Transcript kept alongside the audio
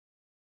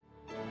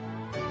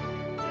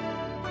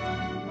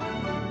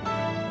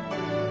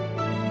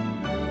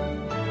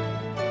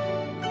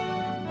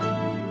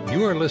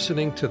You are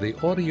listening to the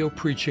audio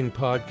preaching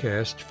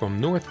podcast from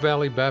North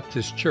Valley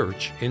Baptist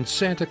Church in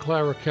Santa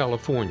Clara,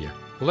 California,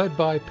 led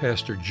by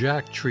Pastor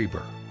Jack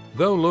Trieber.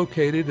 Though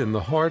located in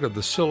the heart of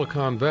the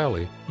Silicon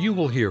Valley, you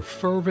will hear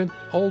fervent,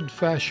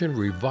 old-fashioned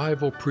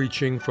revival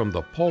preaching from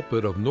the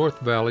pulpit of North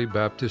Valley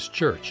Baptist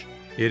Church.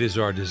 It is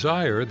our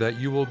desire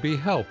that you will be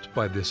helped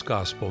by this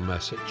gospel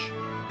message.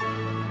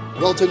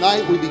 Well,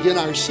 tonight we begin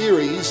our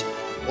series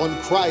on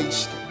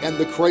Christ and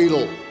the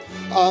cradle.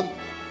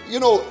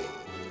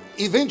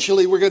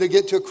 Eventually we're going to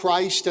get to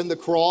Christ and the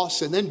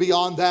cross, and then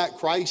beyond that,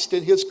 Christ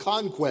and his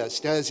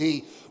conquest as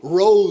he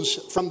rose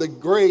from the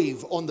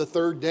grave on the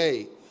third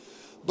day.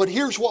 But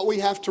here's what we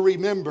have to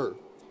remember,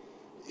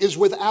 is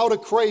without a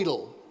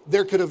cradle,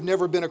 there could have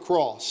never been a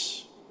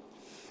cross.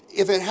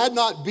 If it had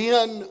not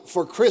been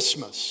for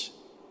Christmas,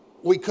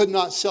 we could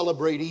not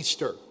celebrate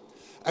Easter.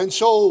 And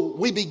so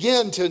we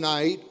begin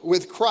tonight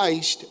with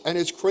Christ and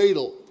his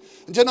cradle.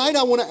 And tonight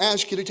I want to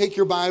ask you to take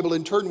your Bible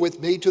and turn with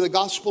me to the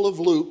Gospel of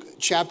Luke,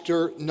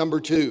 chapter number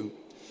 2.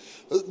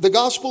 The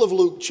Gospel of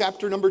Luke,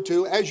 chapter number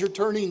 2, as you're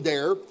turning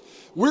there,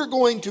 we're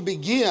going to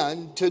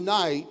begin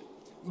tonight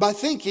by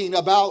thinking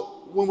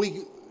about, when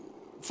we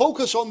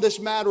focus on this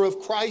matter of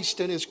Christ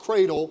and his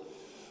cradle,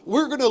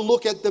 we're going to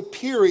look at the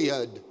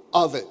period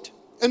of it.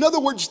 In other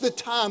words, the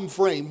time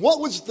frame. What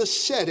was the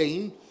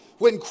setting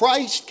when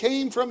Christ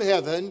came from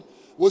heaven,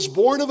 was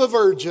born of a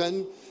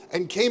virgin,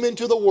 and came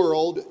into the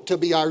world to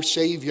be our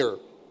Savior?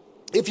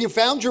 If you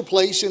found your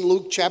place in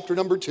Luke chapter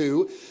number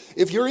 2,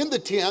 if you're in the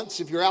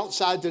tents, if you're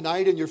outside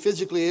tonight and you're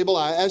physically able,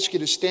 I ask you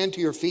to stand to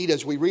your feet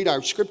as we read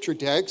our scripture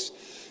text.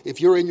 If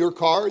you're in your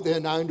car,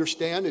 then I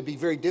understand it'd be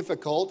very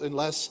difficult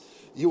unless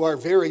you are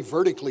very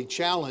vertically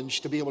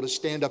challenged to be able to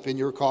stand up in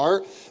your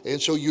car,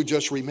 and so you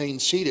just remain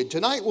seated.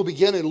 Tonight we'll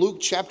begin in Luke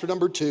chapter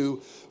number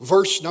 2,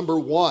 verse number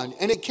 1.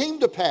 And it came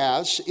to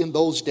pass in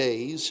those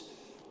days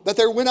that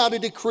there went out a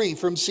decree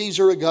from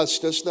Caesar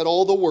Augustus that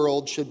all the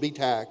world should be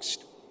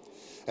taxed.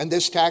 And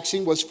this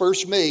taxing was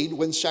first made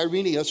when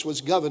Cyrenius was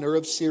governor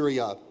of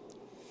Syria.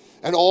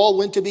 And all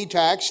went to be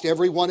taxed,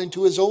 every one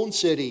into his own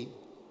city.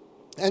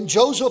 And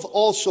Joseph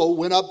also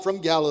went up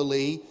from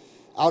Galilee,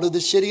 out of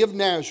the city of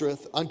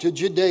Nazareth, unto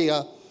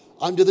Judea,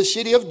 unto the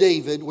city of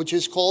David, which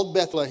is called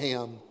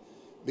Bethlehem,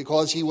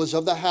 because he was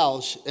of the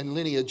house and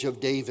lineage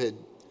of David,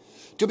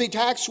 to be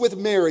taxed with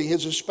Mary,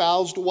 his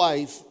espoused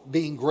wife,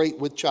 being great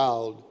with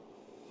child.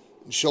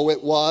 And so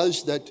it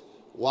was that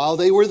while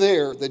they were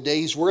there, the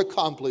days were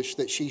accomplished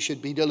that she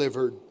should be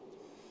delivered.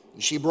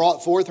 And she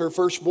brought forth her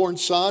firstborn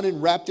son,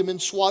 and wrapped him in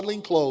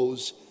swaddling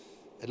clothes,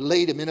 and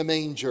laid him in a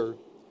manger,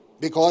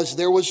 because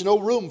there was no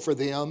room for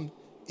them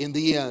in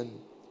the inn.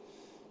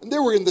 And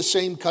there were in the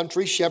same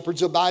country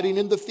shepherds abiding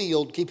in the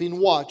field, keeping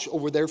watch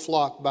over their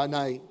flock by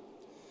night.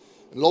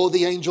 And lo,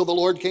 the angel of the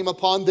Lord came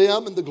upon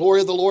them, and the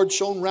glory of the Lord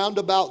shone round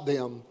about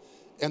them,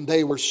 and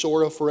they were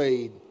sore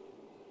afraid.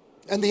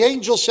 And the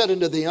angel said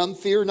unto them,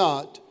 Fear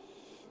not,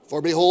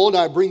 for behold,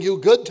 I bring you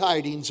good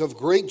tidings of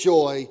great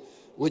joy,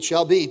 which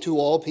shall be to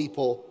all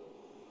people.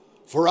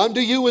 For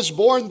unto you is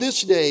born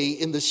this day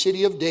in the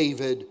city of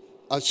David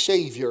a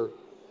Savior,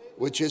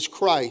 which is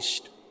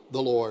Christ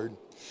the Lord.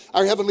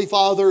 Our Heavenly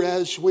Father,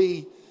 as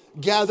we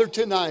gather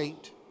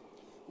tonight,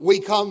 we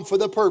come for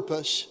the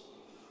purpose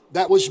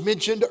that was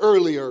mentioned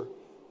earlier,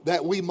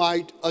 that we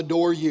might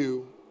adore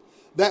you,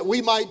 that we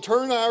might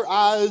turn our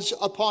eyes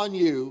upon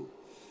you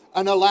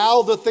and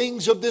allow the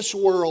things of this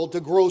world to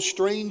grow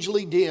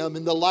strangely dim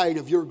in the light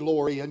of your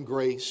glory and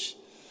grace.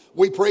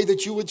 We pray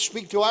that you would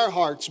speak to our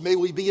hearts. May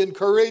we be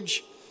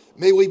encouraged,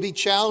 may we be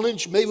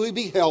challenged, may we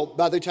be helped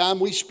by the time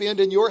we spend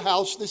in your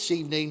house this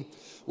evening.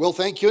 We'll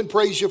thank you and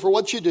praise you for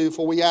what you do,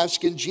 for we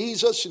ask in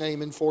Jesus'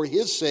 name and for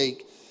his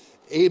sake.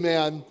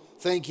 Amen.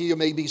 Thank you. You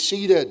may be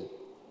seated.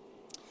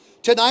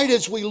 Tonight,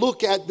 as we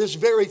look at this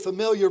very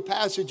familiar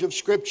passage of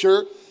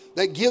Scripture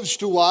that gives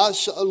to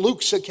us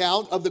Luke's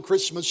account of the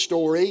Christmas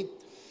story,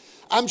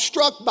 I'm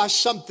struck by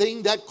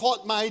something that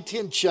caught my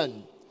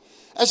attention.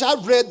 As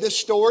I've read this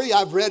story,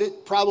 I've read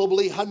it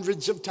probably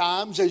hundreds of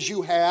times, as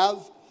you have.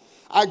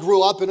 I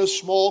grew up in a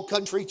small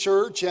country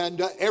church,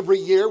 and every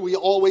year we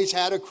always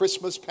had a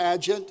Christmas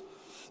pageant.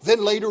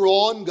 Then later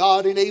on,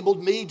 God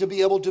enabled me to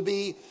be able to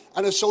be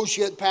an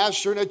associate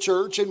pastor in a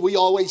church, and we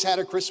always had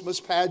a Christmas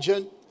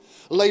pageant.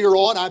 Later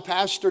on, I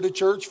pastored a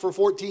church for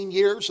 14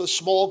 years, a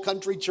small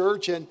country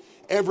church, and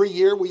every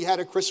year we had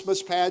a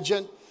Christmas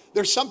pageant.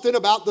 There's something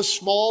about the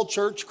small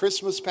church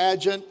Christmas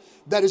pageant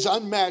that is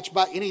unmatched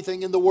by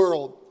anything in the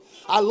world.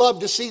 I love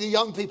to see the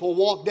young people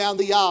walk down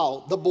the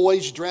aisle, the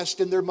boys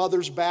dressed in their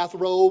mother's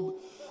bathrobe,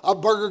 a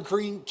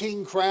Burger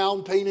King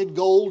crown painted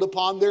gold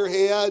upon their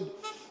head,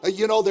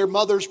 their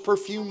mother's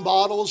perfume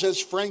bottles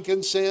as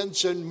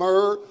frankincense and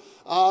myrrh,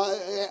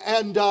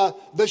 and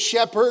the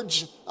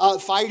shepherds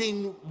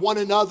fighting one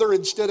another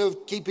instead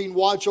of keeping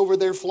watch over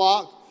their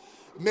flock.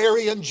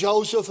 Mary and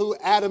Joseph, who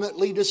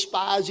adamantly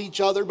despise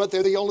each other, but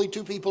they're the only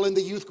two people in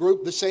the youth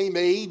group the same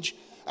age.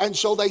 And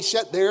so they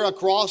sit there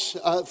across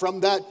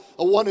from that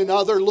one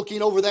another,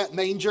 looking over that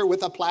manger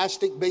with a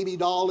plastic baby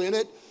doll in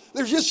it.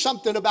 There's just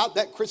something about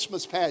that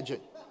Christmas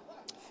pageant.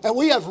 And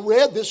we have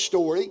read this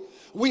story.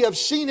 We have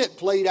seen it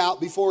played out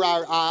before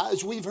our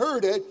eyes. We've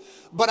heard it.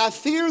 But I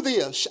fear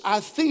this.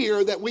 I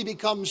fear that we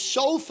become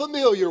so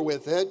familiar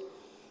with it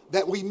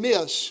that we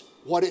miss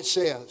what it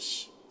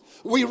says.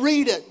 We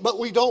read it, but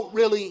we don't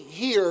really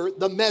hear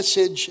the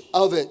message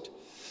of it.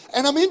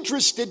 And I'm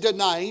interested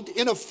tonight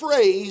in a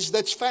phrase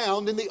that's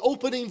found in the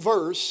opening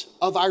verse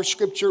of our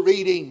scripture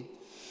reading.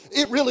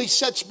 It really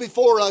sets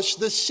before us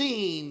the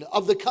scene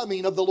of the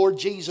coming of the Lord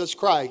Jesus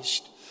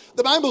Christ.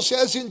 The Bible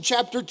says in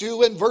chapter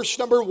 2 and verse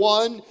number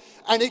 1,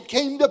 and it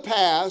came to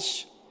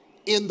pass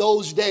in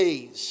those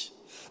days.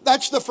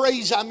 That's the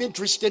phrase I'm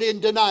interested in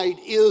tonight,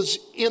 is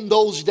in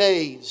those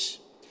days.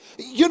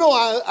 You know,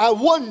 I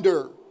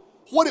wonder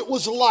what it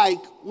was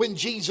like when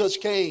Jesus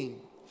came.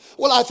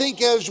 Well, I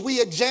think as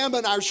we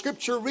examine our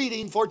scripture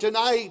reading for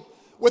tonight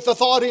with the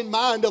thought in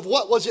mind of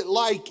what was it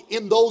like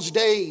in those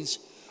days,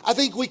 I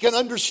think we can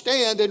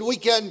understand and we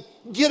can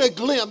get a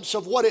glimpse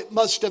of what it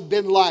must have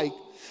been like.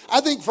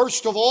 I think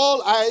first of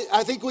all,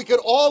 I think we could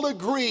all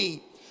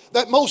agree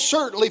that most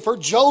certainly for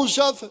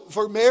Joseph,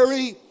 for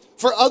Mary,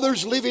 for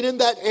others living in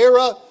that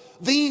era,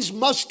 these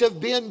must have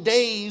been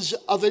days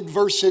of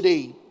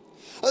adversity.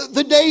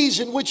 The days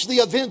in which the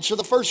events of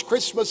the first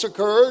Christmas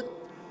occurred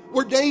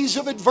were days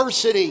of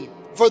adversity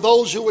for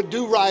those who would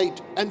do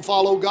right and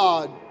follow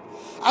God.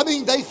 I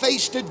mean, they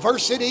faced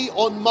adversity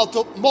on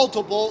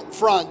multiple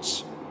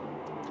fronts.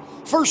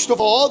 First of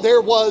all,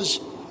 there was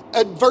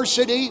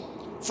adversity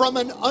from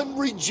an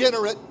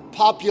unregenerate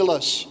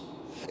populace.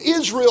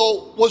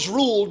 Israel was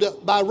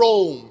ruled by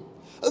Rome.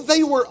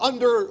 They were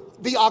under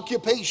the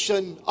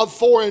occupation of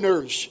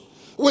foreigners.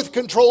 With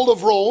control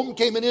of Rome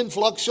came an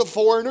influx of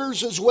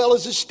foreigners as well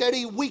as a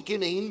steady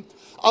weakening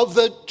of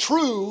the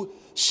true,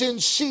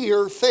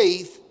 sincere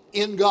faith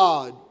in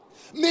God.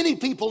 Many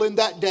people in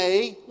that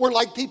day were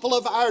like people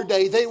of our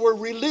day. They were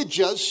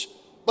religious,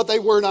 but they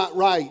were not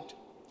right.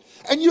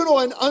 And you know,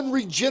 an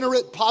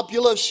unregenerate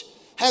populace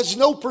has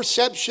no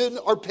perception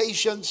or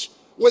patience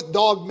with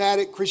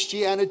dogmatic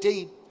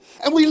Christianity.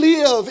 And we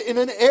live in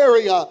an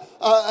era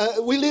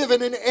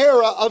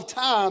of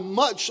time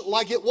much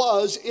like it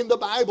was in the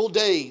Bible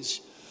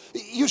days.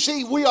 You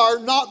see, we are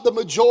not the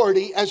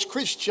majority as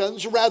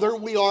Christians, rather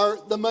we are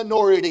the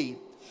minority.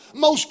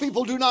 Most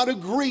people do not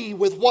agree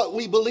with what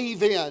we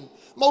believe in.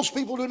 Most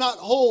people do not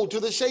hold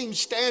to the same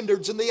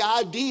standards and the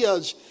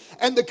ideas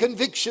and the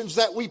convictions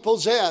that we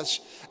possess.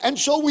 And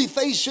so we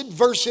face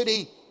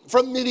adversity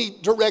from many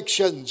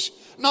directions.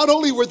 Not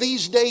only were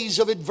these days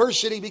of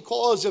adversity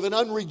because of an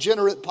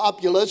unregenerate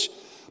populace,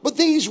 but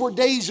these were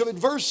days of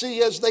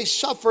adversity as they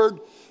suffered,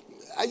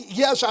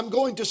 yes, I'm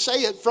going to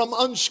say it, from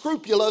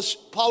unscrupulous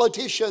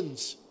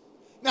politicians.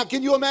 Now,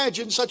 can you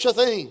imagine such a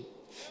thing?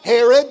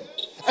 Herod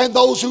and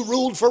those who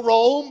ruled for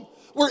Rome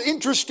were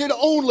interested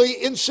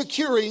only in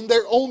securing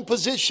their own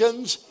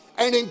positions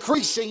and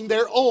increasing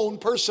their own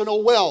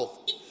personal wealth.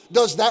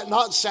 Does that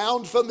not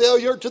sound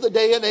familiar to the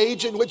day and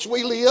age in which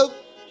we live?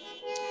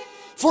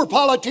 For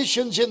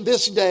politicians in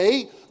this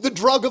day, the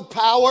drug of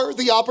power,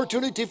 the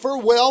opportunity for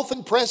wealth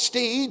and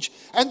prestige,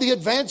 and the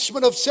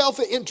advancement of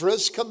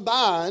self-interest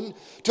combine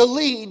to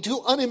lead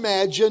to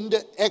unimagined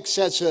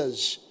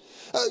excesses.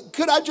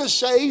 Could I just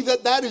say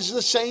that is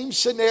the same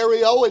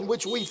scenario in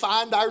which we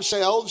find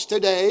ourselves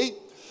today?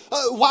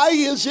 Why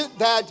is it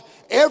that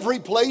every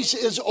place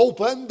is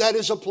open that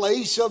is a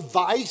place of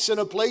vice and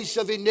a place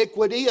of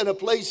iniquity and a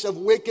place of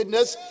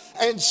wickedness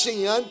and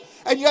sin,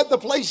 and yet the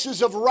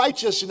places of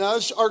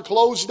righteousness are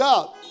closed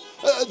up?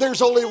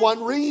 There's only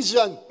one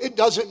reason. It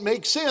doesn't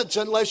make sense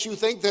unless you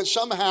think that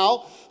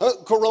somehow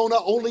corona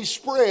only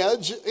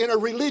spreads in a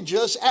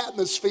religious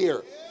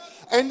atmosphere.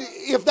 And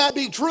if that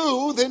be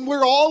true, then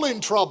we're all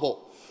in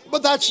trouble.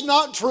 But that's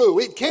not true.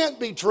 It can't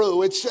be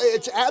true.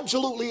 It's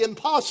absolutely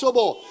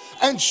impossible.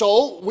 And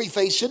so we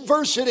face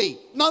adversity.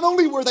 Not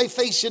only were they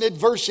facing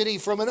adversity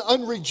from an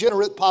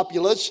unregenerate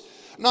populace,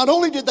 not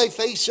only did they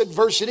face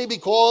adversity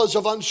because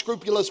of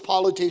unscrupulous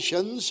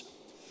politicians,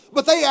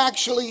 but they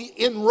actually,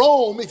 in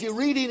Rome, if you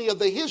read any of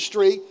the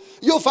history,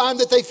 you'll find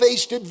that they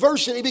faced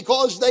adversity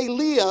because they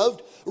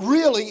lived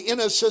really in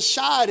a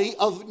society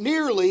of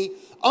nearly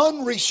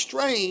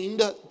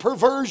unrestrained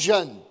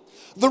perversion.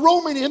 The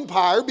Roman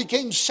Empire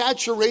became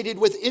saturated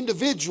with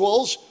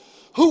individuals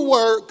who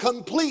were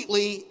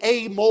completely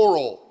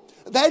amoral.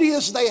 That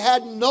is, they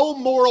had no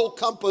moral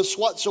compass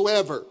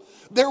whatsoever.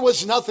 There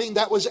was nothing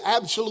that was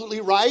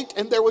absolutely right,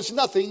 and there was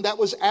nothing that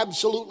was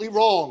absolutely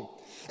wrong.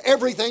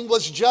 Everything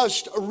was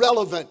just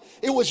irrelevant.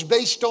 It was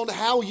based on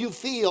how you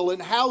feel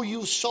and how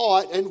you saw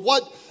it and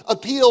what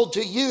appealed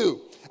to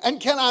you. And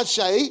can I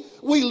say,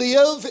 we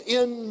live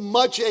in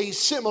much a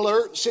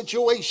similar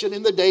situation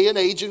in the day and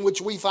age in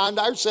which we find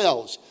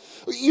ourselves.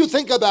 You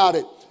think about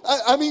it.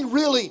 I mean,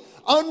 really,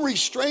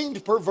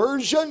 unrestrained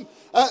perversion,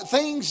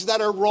 things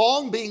that are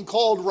wrong being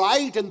called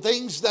right and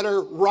things that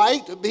are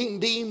right being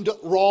deemed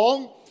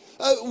wrong.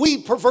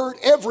 We pervert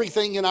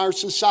everything in our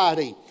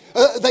society.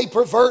 They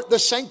pervert the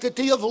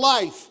sanctity of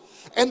life,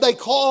 and they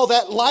call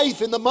that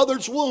life in the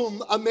mother's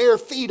womb a mere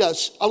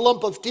fetus, a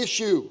lump of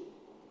tissue.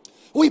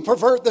 We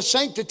pervert the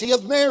sanctity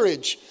of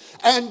marriage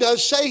and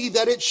say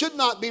that it should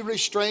not be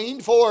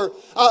restrained for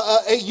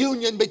a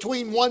union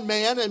between one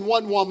man and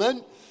one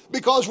woman,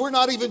 because we're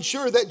not even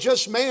sure that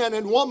just man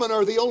and woman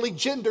are the only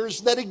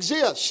genders that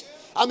exist.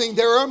 I mean,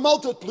 there are a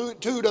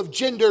multitude of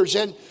genders,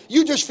 and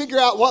you just figure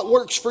out what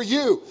works for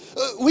you.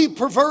 We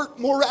pervert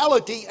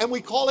morality and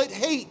we call it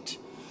hate.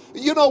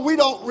 You know, we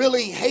don't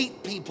really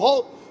hate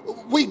people.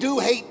 We do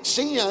hate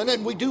sin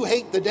and we do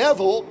hate the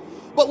devil,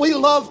 but we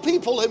love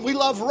people and we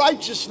love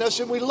righteousness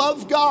and we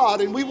love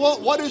God and we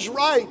want what is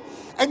right.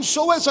 And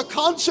so as a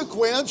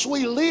consequence,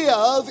 we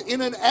live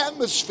in an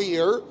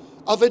atmosphere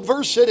of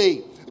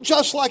adversity,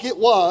 just like it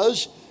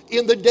was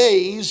in the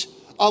days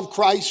of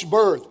Christ's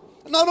birth.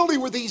 Not only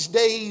were these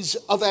days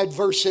of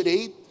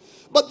adversity,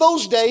 but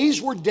those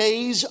days were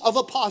days of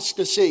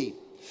apostasy.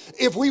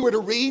 If we were to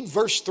read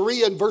verse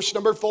 3 and verse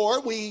number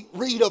 4, we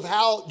read of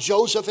how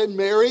Joseph and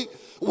Mary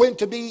went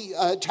to be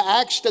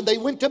taxed, and they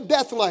went to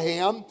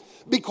Bethlehem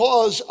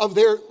because of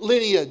their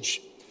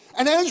lineage.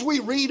 And as we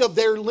read of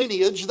their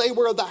lineage, they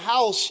were of the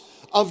house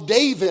of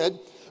David.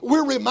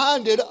 We're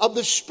reminded of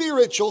the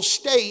spiritual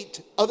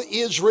state of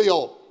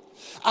Israel.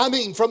 I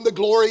mean, from the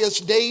glorious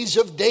days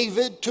of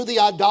David to the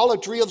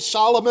idolatry of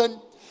Solomon,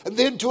 and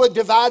then to a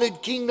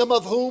divided kingdom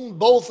of whom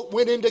both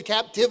went into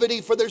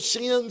captivity for their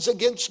sins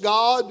against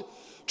God.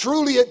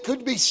 Truly it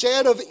could be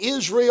said of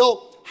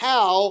Israel,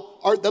 how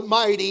art the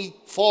mighty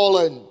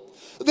fallen.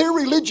 Their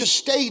religious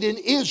state in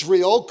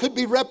Israel could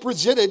be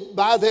represented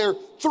by their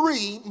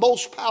three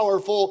most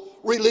powerful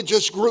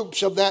religious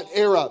groups of that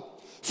era.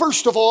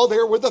 First of all,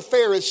 there were the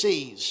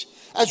Pharisees.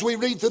 As we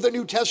read through the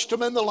New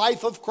Testament, the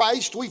life of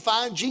Christ, we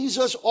find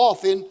Jesus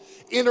often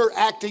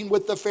interacting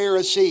with the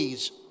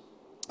Pharisees.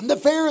 And the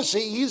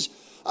Pharisees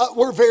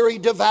were very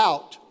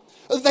devout.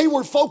 They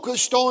were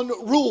focused on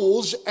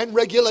rules and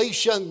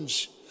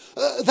regulations.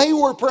 They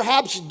were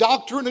perhaps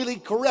doctrinally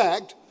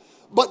correct,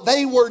 but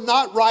they were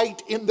not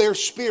right in their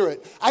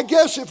spirit. I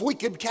guess if we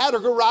could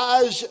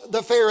categorize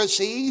the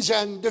Pharisees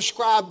and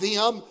describe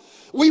them,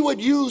 we would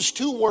use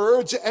two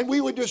words and we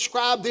would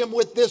describe them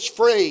with this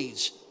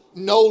phrase: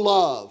 no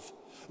love.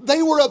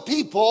 They were a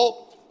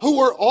people who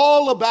were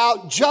all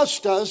about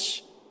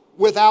justice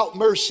without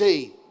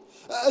mercy.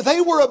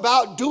 They were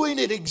about doing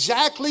it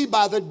exactly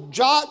by the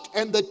jot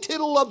and the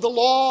tittle of the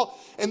law,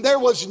 and there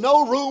was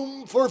no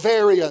room for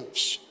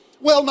variance.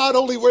 Well, not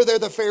only were there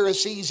the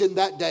Pharisees in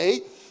that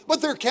day,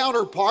 but their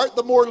counterpart,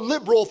 the more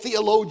liberal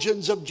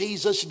theologians of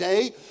Jesus'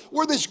 day,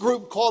 were this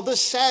group called the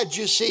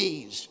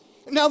Sadducees.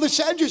 Now, the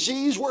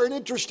Sadducees were an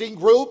interesting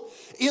group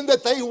in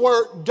that they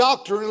were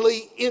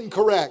doctrinally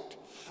incorrect.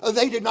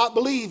 They did not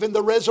believe in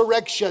the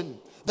resurrection.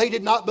 They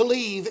did not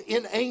believe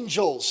in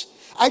angels.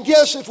 I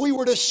guess if we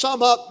were to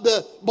sum up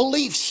the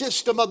belief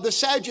system of the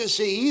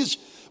Sadducees,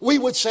 we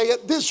would say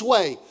it this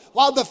way: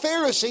 while the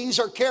Pharisees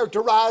are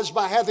characterized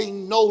by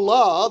having no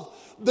love,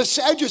 the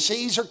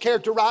Sadducees are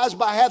characterized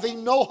by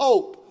having no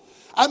hope.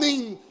 I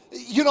mean,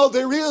 you know,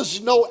 there is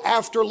no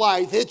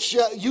afterlife. It's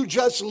you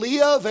just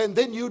live and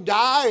then you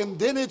die and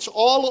then it's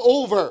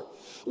all over.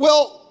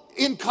 Well,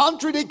 in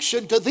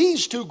contradiction to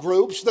these two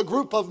groups, the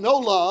group of no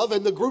love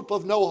and the group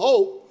of no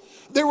hope,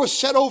 there was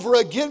set over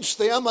against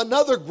them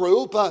another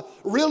group,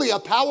 really a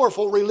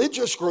powerful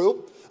religious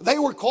group. They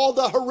were called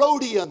the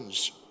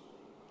Herodians.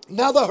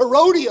 Now, the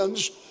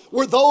Herodians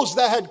were those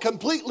that had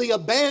completely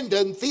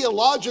abandoned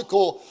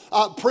theological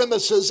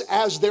premises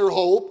as their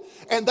hope,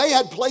 and they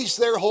had placed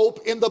their hope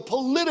in the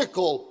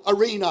political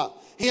arena.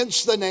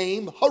 Hence the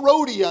name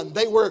Herodian.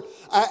 They were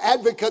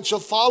advocates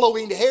of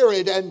following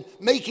Herod and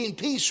making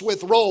peace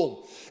with Rome.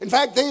 In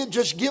fact, they had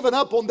just given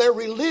up on their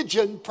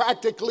religion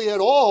practically at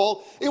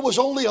all. It was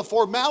only a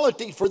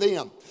formality for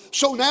them.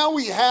 So now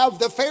we have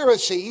the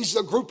Pharisees,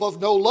 the group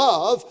of no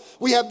love.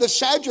 We have the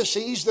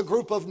Sadducees, the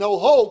group of no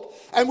hope.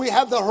 And we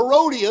have the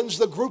Herodians,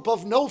 the group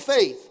of no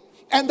faith.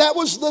 And that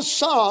was the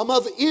sum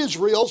of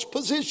Israel's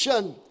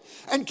position.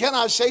 And can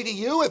I say to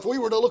you, if we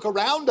were to look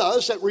around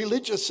us at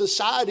religious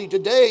society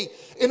today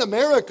in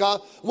America,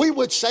 we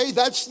would say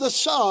that's the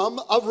sum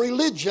of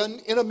religion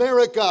in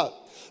America.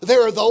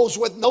 There are those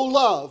with no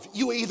love.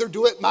 You either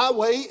do it my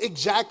way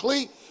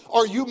exactly,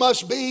 or you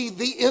must be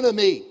the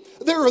enemy.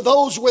 There are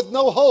those with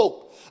no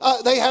hope.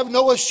 They have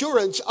no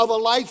assurance of a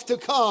life to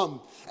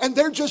come. And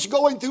they're just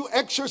going through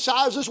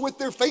exercises with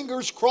their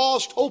fingers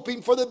crossed,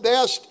 hoping for the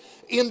best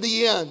in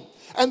the end.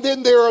 And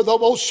then there are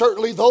most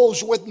certainly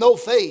those with no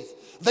faith.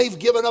 They've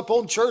given up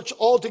on church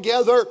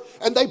altogether,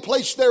 and they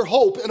place their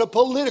hope in a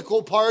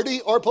political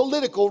party or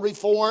political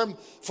reform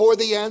for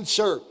the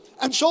answer.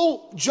 And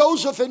so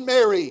Joseph and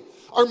Mary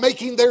are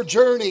making their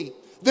journey.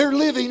 They're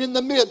living in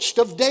the midst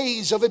of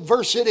days of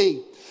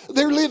adversity.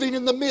 They're living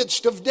in the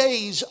midst of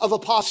days of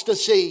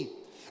apostasy.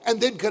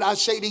 And then could I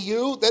say to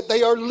you that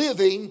they are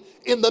living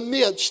in the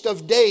midst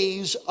of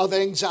days of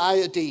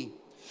anxiety.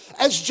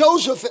 As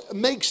Joseph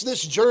makes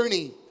this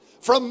journey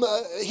from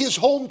his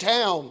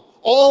hometown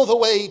all the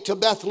way to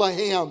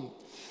Bethlehem,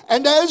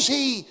 and as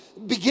he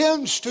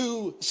begins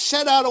to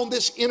set out on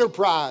this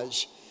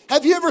enterprise,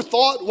 have you ever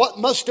thought what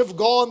must have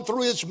gone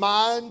through his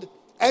mind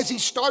as he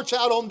starts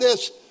out on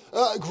this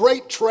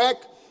great trek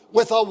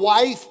with a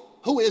wife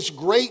who is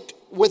great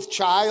with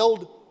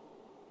child.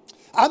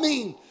 I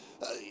mean,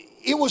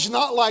 it was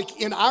not like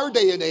in our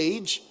day and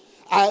age,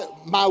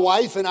 my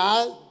wife and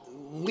I,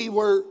 we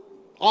were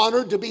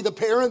honored to be the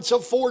parents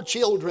of 4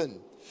 children.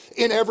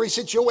 In every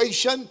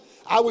situation,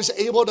 I was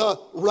able to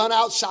run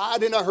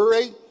outside in a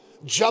hurry,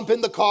 jump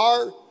in the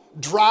car,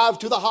 drive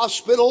to the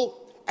hospital,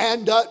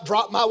 and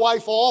drop my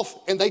wife off,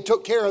 and they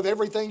took care of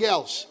everything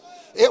else.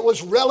 It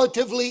was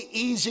relatively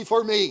easy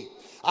for me.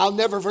 I'll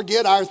never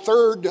forget our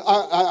third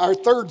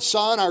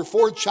son, our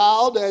 4th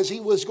child, as he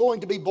was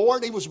going to be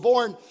born. He was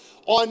born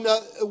on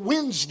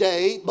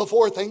Wednesday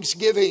before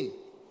Thanksgiving.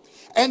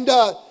 And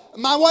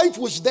my wife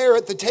was there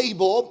at the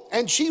table,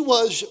 and she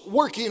was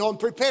working on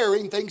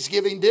preparing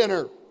Thanksgiving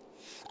dinner.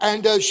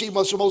 And she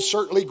was most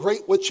certainly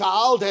great with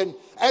child. And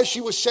as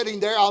she was sitting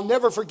there, I'll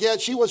never forget,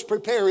 she was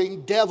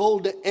preparing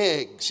deviled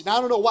eggs. Now,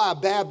 I don't know why a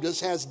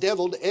Baptist has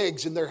deviled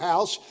eggs in their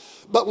house,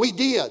 but we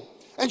did.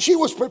 And she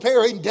was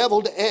preparing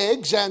deviled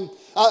eggs and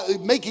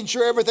making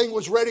sure everything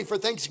was ready for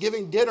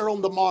Thanksgiving dinner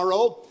on the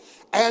morrow.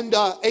 And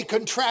a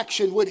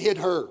contraction would hit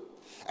her.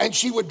 And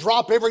she would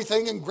drop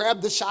everything and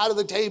grab the side of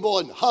the table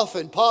and huff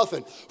and puff.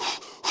 And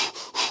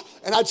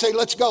I'd say,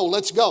 let's go,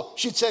 let's go.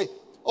 She'd say,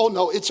 oh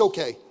no, it's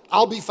okay.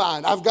 I'll be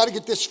fine. I've got to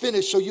get this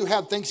finished so you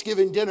have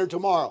Thanksgiving dinner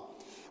tomorrow.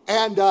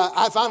 And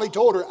I finally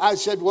told her, I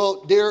said,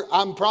 well, dear,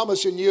 I'm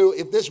promising you,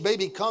 if this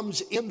baby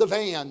comes in the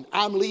van,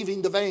 I'm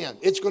leaving the van.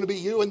 It's going to be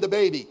you and the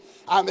baby.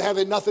 I'm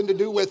having nothing to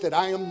do with it.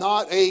 I am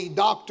not a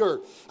doctor.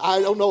 I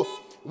don't know.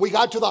 We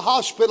got to the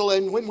hospital,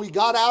 and when we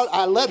got out,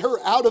 I let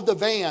her out of the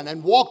van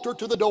and walked her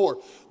to the door.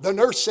 The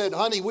nurse said,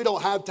 honey, we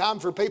don't have time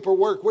for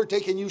paperwork. We're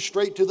taking you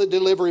straight to the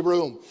delivery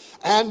room.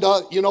 And,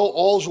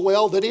 all's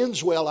well that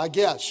ends well, I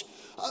guess.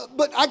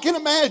 But I can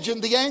imagine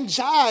the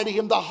anxiety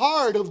in the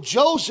heart of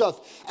Joseph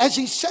as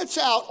he sets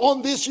out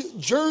on this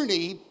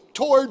journey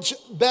towards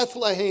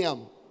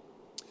Bethlehem.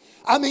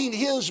 I mean,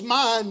 his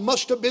mind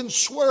must have been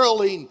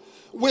swirling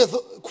with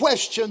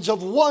questions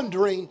of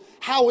wondering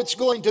how it's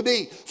going to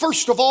be.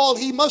 First of all,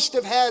 he must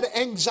have had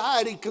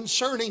anxiety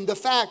concerning the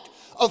fact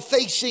of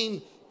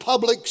facing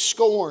public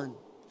scorn.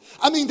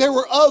 I mean, there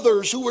were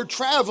others who were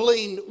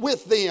traveling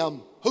with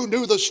them who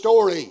knew the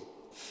story.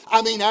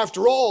 I mean,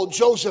 after all,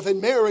 Joseph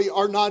and Mary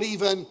are not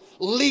even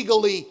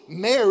legally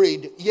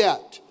married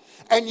yet.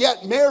 And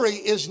yet Mary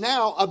is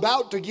now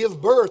about to give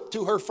birth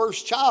to her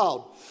first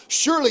child.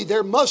 Surely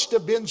there must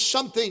have been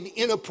something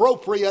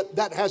inappropriate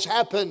that has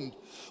happened.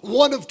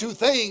 One of two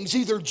things: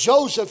 either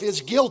Joseph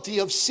is guilty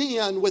of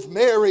sin with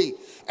Mary,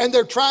 and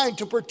they're trying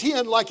to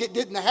pretend like it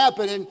didn't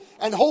happen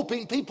and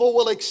hoping people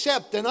will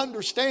accept and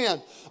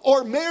understand.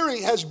 Or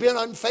Mary has been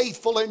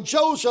unfaithful, and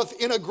Joseph,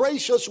 in a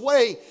gracious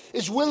way,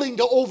 is willing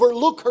to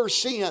overlook her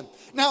sin.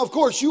 Now, of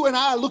course, you and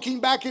I, looking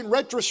back in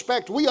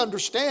retrospect, we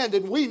understand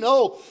and we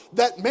know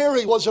that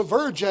Mary was a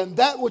virgin.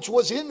 That which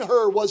was in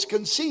her was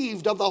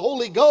conceived of the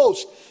Holy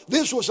Ghost.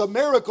 This was a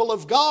miracle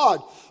of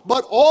God.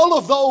 But all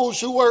of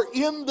those who were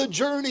in the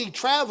journey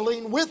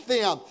traveling with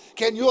them,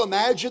 can you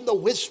imagine the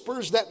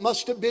whispers that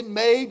must have been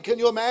made? Can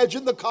you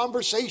imagine the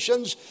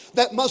conversations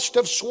that must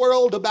have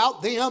swirled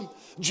about them?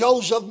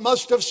 Joseph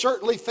must have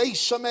certainly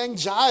faced some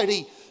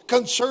anxiety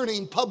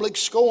concerning public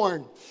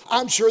scorn.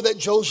 I'm sure that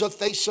Joseph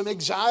faced some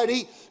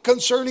anxiety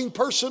concerning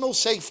personal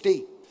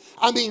safety.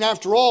 I mean,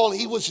 after all,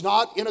 he was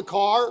not in a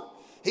car.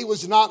 He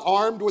was not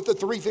armed with a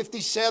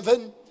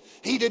 .357.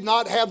 He did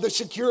not have the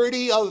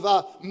security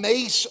of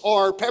mace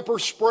or pepper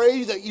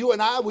spray that you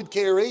and I would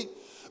carry.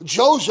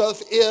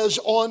 Joseph is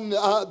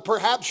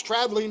perhaps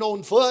traveling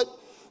on foot,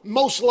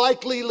 most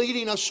likely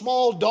leading a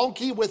small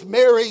donkey with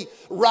Mary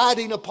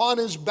riding upon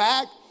his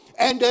back.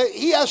 And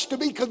he has to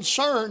be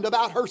concerned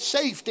about her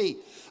safety.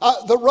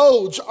 The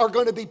roads are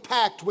going to be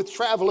packed with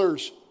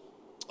travelers.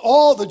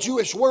 All the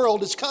Jewish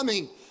world is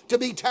coming to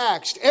be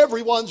taxed.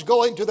 Everyone's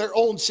going to their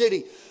own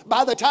city.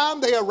 By the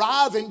time they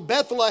arrive in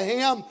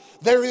Bethlehem,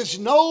 there is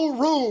no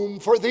room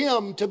for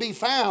them to be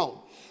found.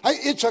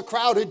 It's a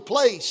crowded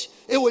place.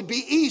 It would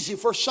be easy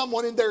for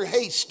someone in their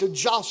haste to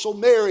jostle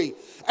Mary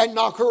and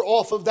knock her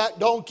off of that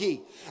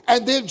donkey.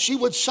 And then she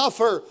would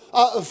suffer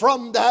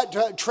from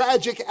that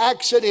tragic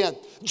accident.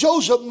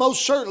 Joseph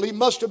most certainly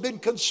must have been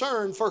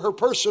concerned for her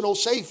personal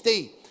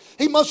safety.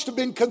 He must have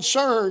been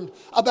concerned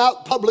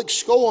about public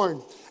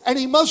scorn. And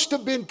he must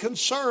have been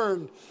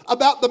concerned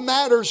about the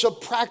matters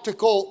of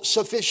practical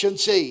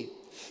sufficiency.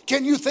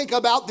 Can you think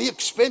about the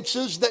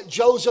expenses that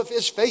Joseph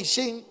is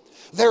facing?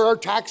 There are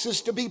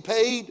taxes to be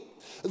paid.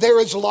 There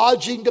is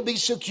lodging to be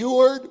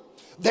secured.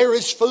 There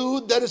is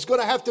food that is going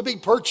to have to be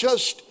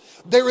purchased.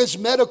 There is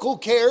medical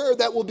care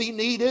that will be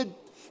needed.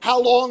 How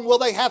long will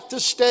they have to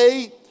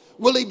stay?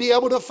 Will he be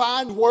able to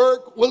find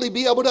work? Will he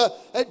be able to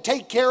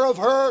take care of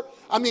her?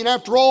 I mean,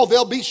 after all,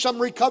 there'll be some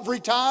recovery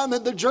time,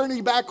 and the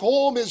journey back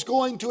home is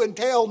going to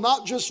entail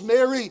not just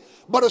Mary,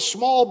 but a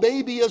small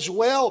baby as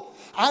well.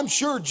 I'm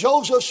sure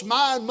Joseph's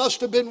mind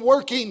must have been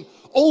working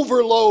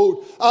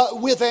overload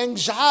with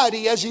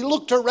anxiety as he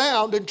looked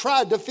around and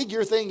tried to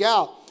figure things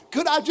out.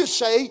 could I just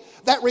say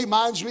that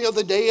reminds me of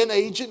the day and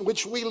age in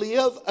which we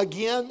live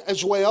again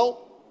as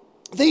well?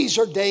 These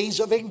are days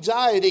of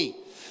anxiety.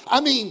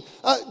 I mean,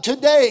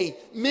 today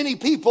many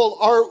people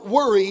are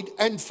worried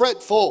and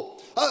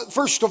fretful.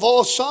 First of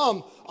all,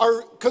 some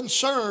are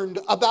concerned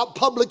about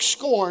public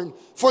scorn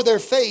for their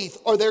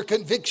faith or their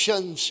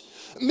convictions.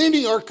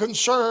 Many are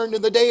concerned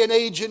in the day and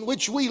age in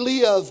which we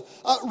live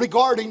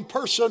regarding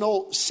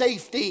personal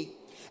safety.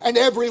 And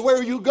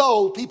everywhere you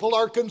go, people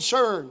are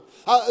concerned.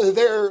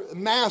 They're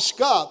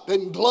masked up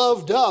and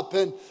gloved up.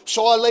 And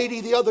saw a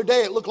lady the other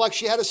day, it looked like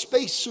she had a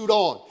spacesuit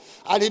on.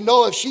 I didn't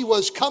know if she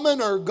was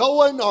coming or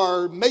going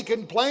or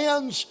making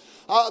plans,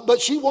 but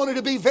she wanted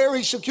to be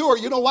very secure.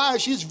 You know why?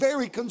 She's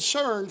very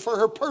concerned for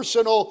her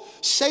personal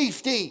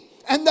safety.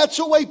 And that's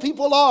the way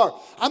people are.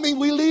 I mean,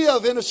 we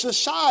live in a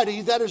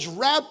society that is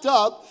wrapped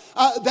up,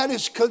 that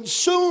has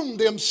consumed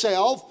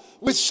themselves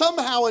with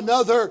somehow or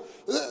another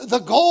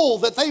the goal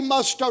that they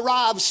must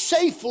arrive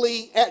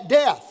safely at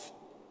death.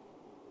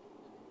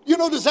 You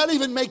know, does that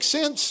even make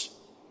sense?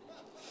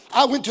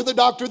 I went to the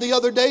doctor the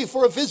other day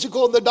for a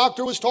physical, and the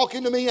doctor was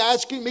talking to me,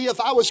 asking me if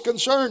I was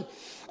concerned.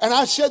 And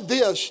I said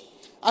this.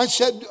 I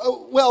said,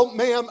 well,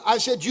 ma'am, I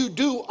said, you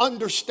do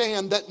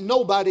understand that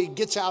nobody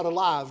gets out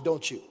alive,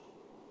 don't you?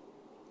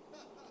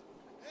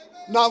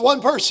 Not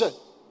one person.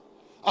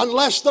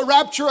 Unless the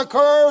rapture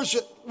occurs,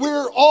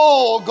 we're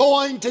all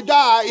going to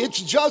die.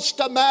 It's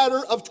just a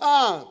matter of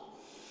time.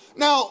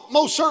 Now,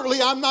 most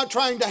certainly, I'm not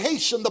trying to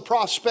hasten the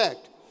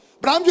prospect,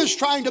 but I'm just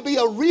trying to be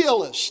a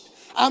realist.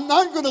 I'm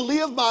not going to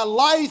live my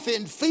life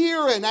in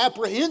fear and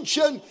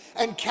apprehension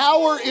and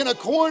cower in a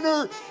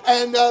corner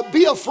and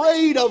be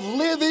afraid of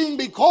living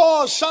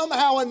because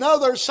somehow or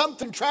another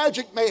something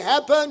tragic may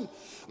happen.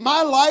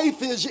 My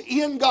life is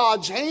in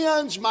God's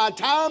hands. My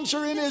times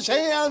are in His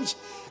hands.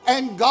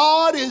 And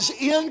God is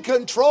in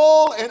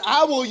control, and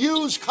I will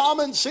use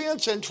common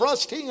sense and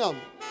trust Him.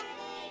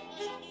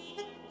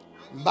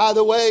 By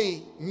the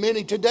way,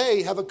 many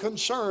today have a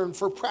concern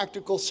for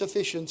practical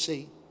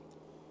sufficiency.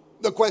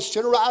 The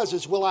question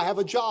arises, will I have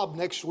a job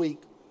next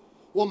week?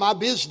 Will my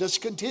business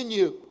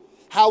continue?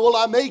 How will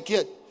I make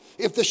it?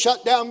 If the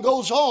shutdown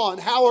goes on,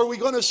 how are we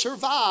going to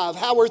survive?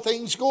 How are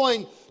things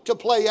going to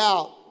play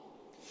out?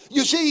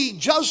 You see,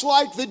 just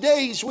like the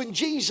days when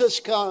Jesus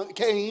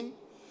came,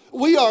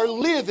 we are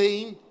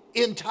living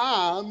in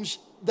times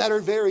that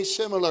are very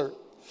similar.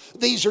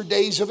 These are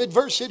days of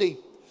adversity.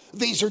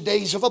 These are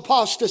days of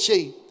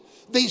apostasy.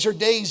 These are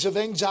days of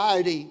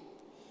anxiety.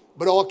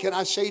 But all can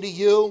I say to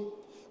you,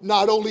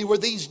 not only were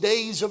these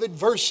days of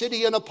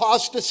adversity and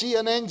apostasy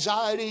and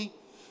anxiety,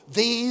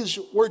 these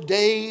were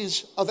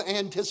days of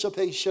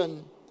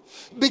anticipation.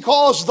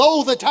 Because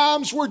though the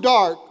times were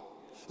dark,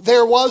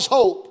 there was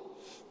hope,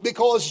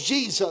 because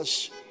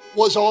Jesus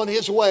was on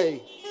His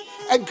way.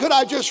 And could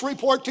I just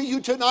report to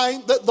you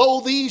tonight that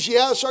though these,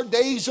 yes, are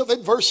days of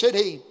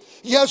adversity,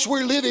 yes,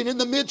 we're living in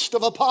the midst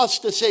of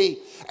apostasy,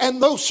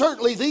 and though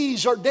certainly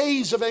these are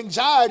days of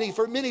anxiety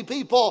for many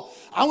people,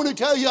 I want to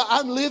tell you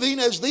I'm living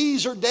as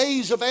these are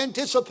days of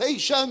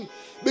anticipation,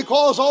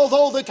 because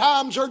although the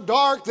times are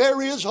dark,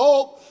 there is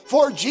hope,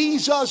 for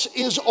Jesus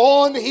is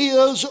on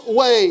His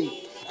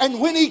way. And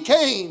when He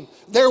came,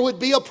 there would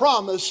be a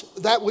promise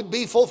that would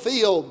be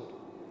fulfilled.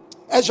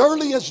 As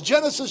early as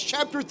Genesis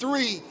chapter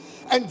 3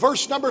 and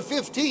verse number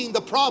 15,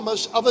 the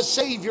promise of a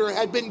Savior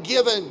had been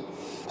given.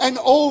 And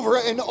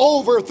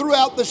over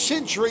throughout the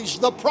centuries,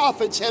 the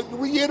prophets have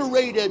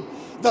reiterated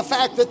the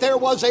fact that there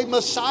was a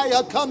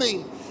Messiah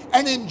coming.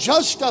 And in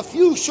just a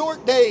few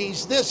short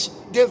days, this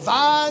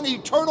divine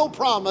eternal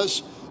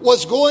promise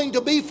was going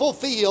to be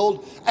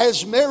fulfilled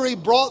as Mary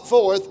brought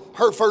forth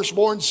her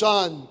firstborn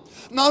son.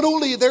 Not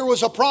only there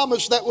was a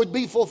promise that would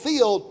be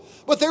fulfilled,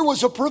 but there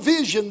was a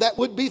provision that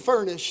would be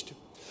furnished.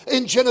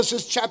 In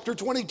Genesis chapter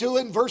 22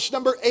 and verse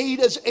number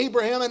 8, as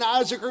Abraham and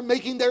Isaac are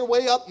making their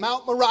way up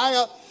Mount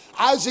Moriah,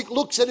 Isaac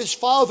looks at his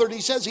father and he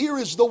says, here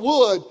is the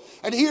wood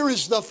and here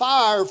is the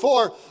fire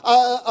for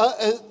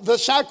the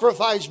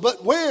sacrifice,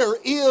 but where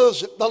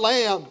is the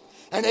lamb?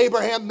 And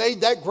Abraham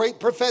made that great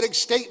prophetic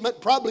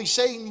statement, probably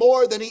saying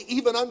more than he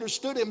even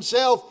understood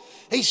himself.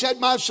 He said,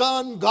 my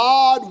son,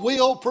 God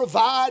will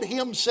provide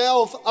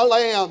Himself a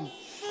lamb.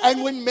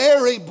 And when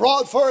Mary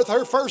brought forth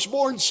her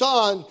firstborn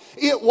son,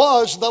 it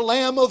was the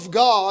Lamb of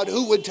God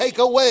who would take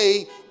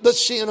away the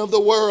sin of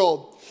the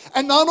world.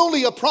 And not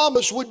only a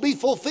promise would be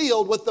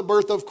fulfilled with the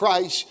birth of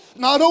Christ,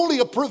 not only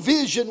a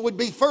provision would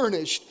be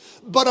furnished,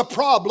 but a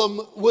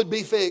problem would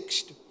be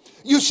fixed.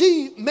 You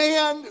see,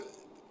 man,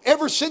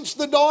 ever since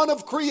the dawn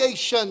of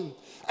creation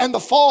and the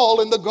fall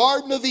in the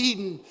Garden of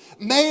Eden,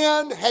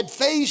 man had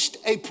faced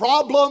a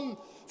problem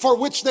for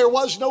which there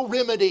was no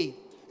remedy.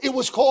 It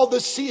was called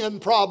the sin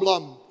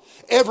problem.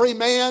 Every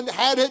man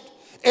had it,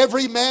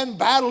 every man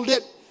battled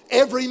it,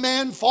 every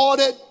man fought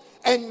it,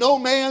 and no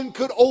man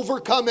could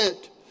overcome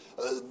it.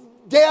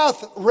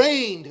 Death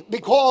reigned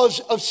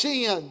because of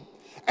sin.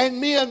 And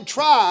men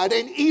tried,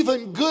 and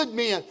even good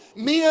men,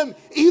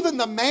 even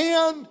the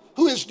man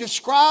who is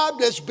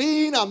described as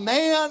being a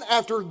man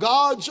after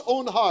God's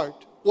own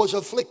heart, was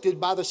afflicted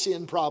by the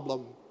sin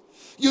problem.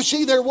 You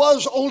see, there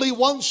was only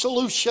one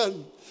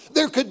solution.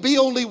 There could be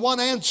only one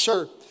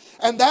answer.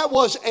 And that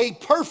was a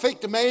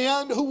perfect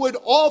man who would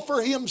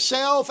offer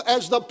himself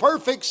as the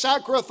perfect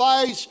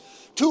sacrifice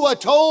to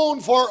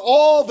atone for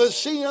all the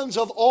sins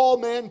of all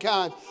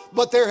mankind.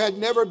 But there had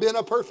never been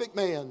a perfect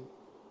man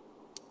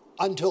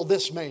until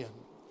this man.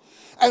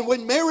 And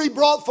when Mary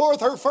brought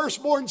forth her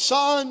firstborn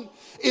son,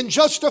 in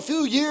just a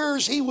few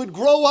years he would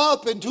grow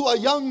up into a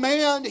young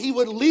man. He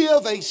would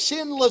live a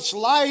sinless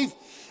life.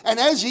 And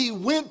as he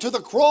went to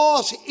the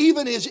cross,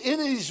 even his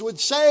enemies would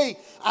say,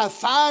 I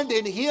find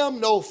in him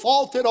no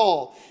fault at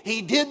all.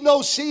 He did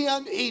no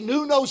sin. He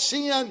knew no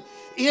sin.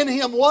 In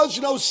him was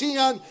no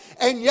sin.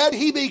 And yet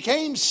he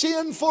became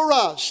sin for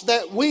us,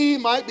 that we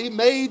might be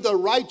made the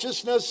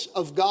righteousness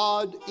of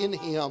God in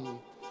him.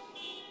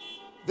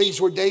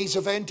 These were days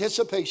of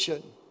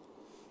anticipation,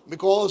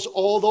 because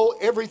although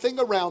everything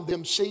around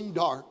them seemed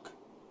dark,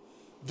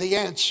 the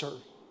answer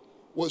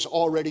was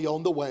already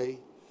on the way.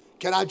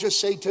 Can I just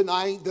say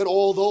tonight that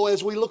although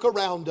as we look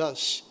around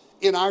us,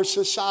 in our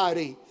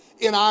society,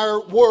 in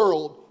our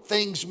world,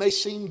 things may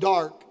seem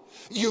dark.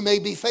 You may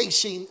be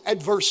facing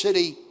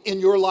adversity in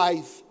your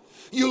life.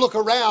 You look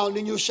around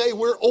and you say,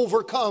 we're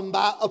overcome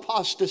by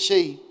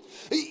apostasy.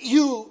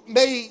 You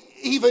may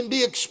even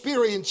be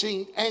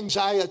experiencing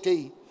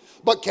anxiety.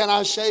 But can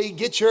I say,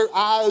 get your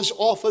eyes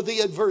off of the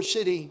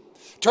adversity.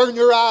 Turn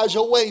your eyes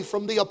away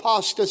from the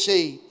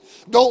apostasy.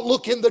 Don't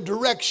look in the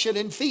direction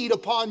and feed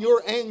upon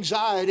your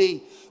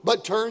anxiety,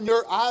 but turn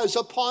your eyes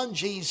upon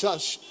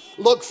Jesus.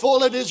 Look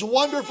full at his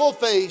wonderful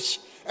face,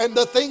 and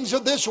the things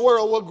of this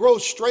world will grow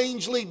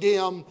strangely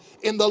dim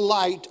in the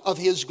light of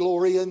his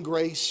glory and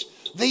grace.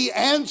 The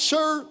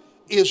answer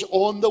is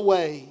on the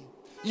way.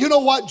 You know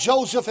what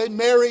Joseph and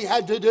Mary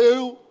had to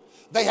do?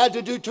 They had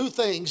to do two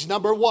things.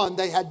 Number one,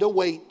 they had to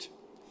wait.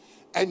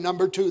 And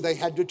number two, they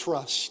had to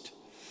trust.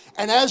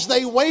 And as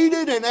they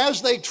waited and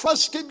as they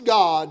trusted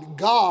God,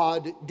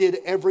 God did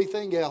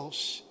everything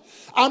else.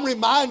 I'm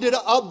reminded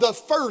of the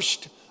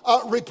first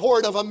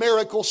report of a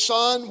miracle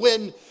son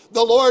when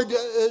the Lord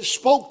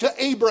spoke to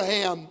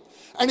Abraham.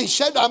 And he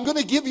said, I'm going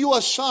to give you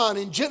a son,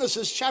 in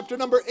Genesis chapter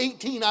number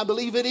 18, I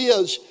believe it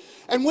is.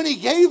 And when he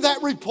gave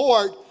that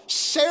report,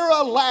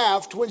 Sarah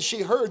laughed when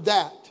she heard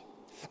that.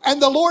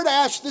 And the Lord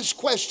asked this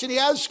question. He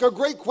asked a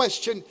great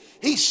question.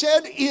 He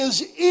said,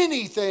 is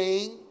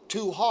anything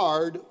too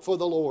hard for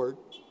the Lord?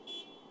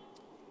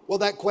 Well,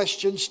 that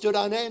question stood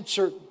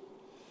unanswered.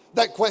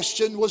 That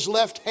question was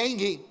left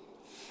hanging.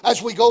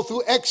 As we go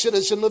through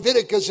Exodus and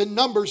Leviticus and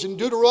Numbers and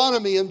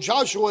Deuteronomy and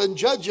Joshua and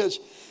Judges,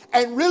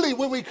 and really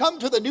when we come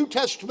to the New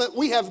Testament,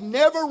 we have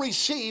never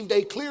received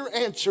a clear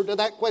answer to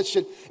that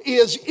question.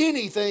 Is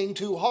anything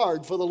too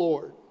hard for the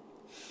Lord?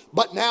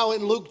 But now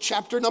in Luke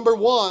chapter number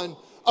 1,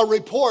 a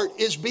report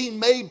is being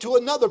made to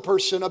another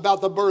person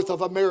about the birth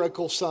of a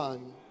miracle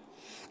son.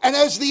 And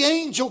as the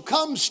angel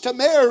comes to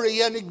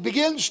Mary and he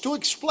begins to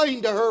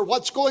explain to her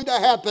what's going to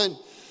happen,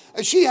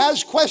 and she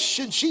has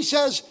questions. She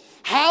says,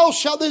 how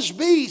shall this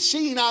be,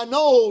 seeing I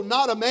know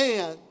not a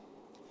man?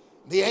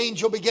 The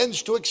angel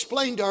begins to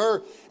explain to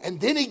her, and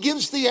then he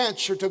gives the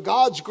answer to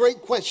God's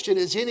great question,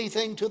 is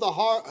anything too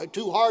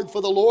hard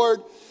for the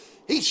Lord?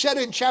 He said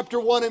in chapter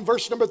 1 and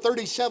verse number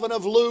 37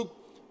 of Luke,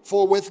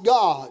 for with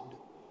God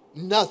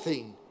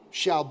nothing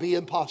shall be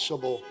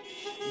impossible.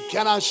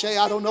 Can I say,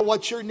 I don't know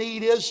what your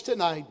need is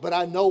tonight, but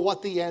I know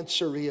what the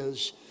answer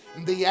is.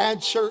 And the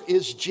answer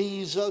is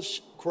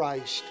Jesus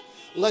Christ.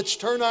 Let's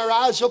turn our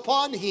eyes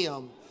upon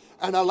him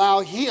and allow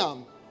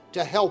him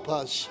to help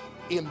us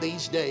in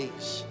these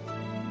days.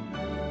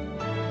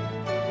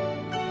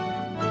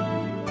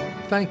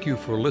 Thank you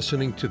for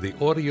listening to the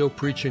audio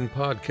preaching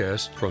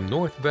podcast from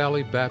North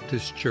Valley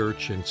Baptist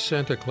Church in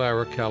Santa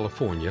Clara,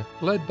 California,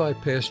 led by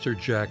Pastor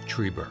Jack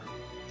Trieber.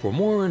 For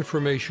more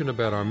information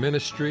about our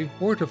ministry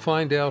or to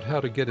find out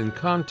how to get in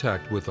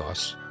contact with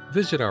us,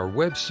 visit our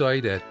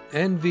website at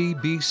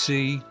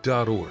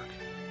nvbc.org.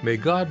 May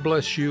God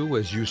bless you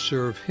as you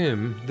serve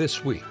him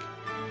this week.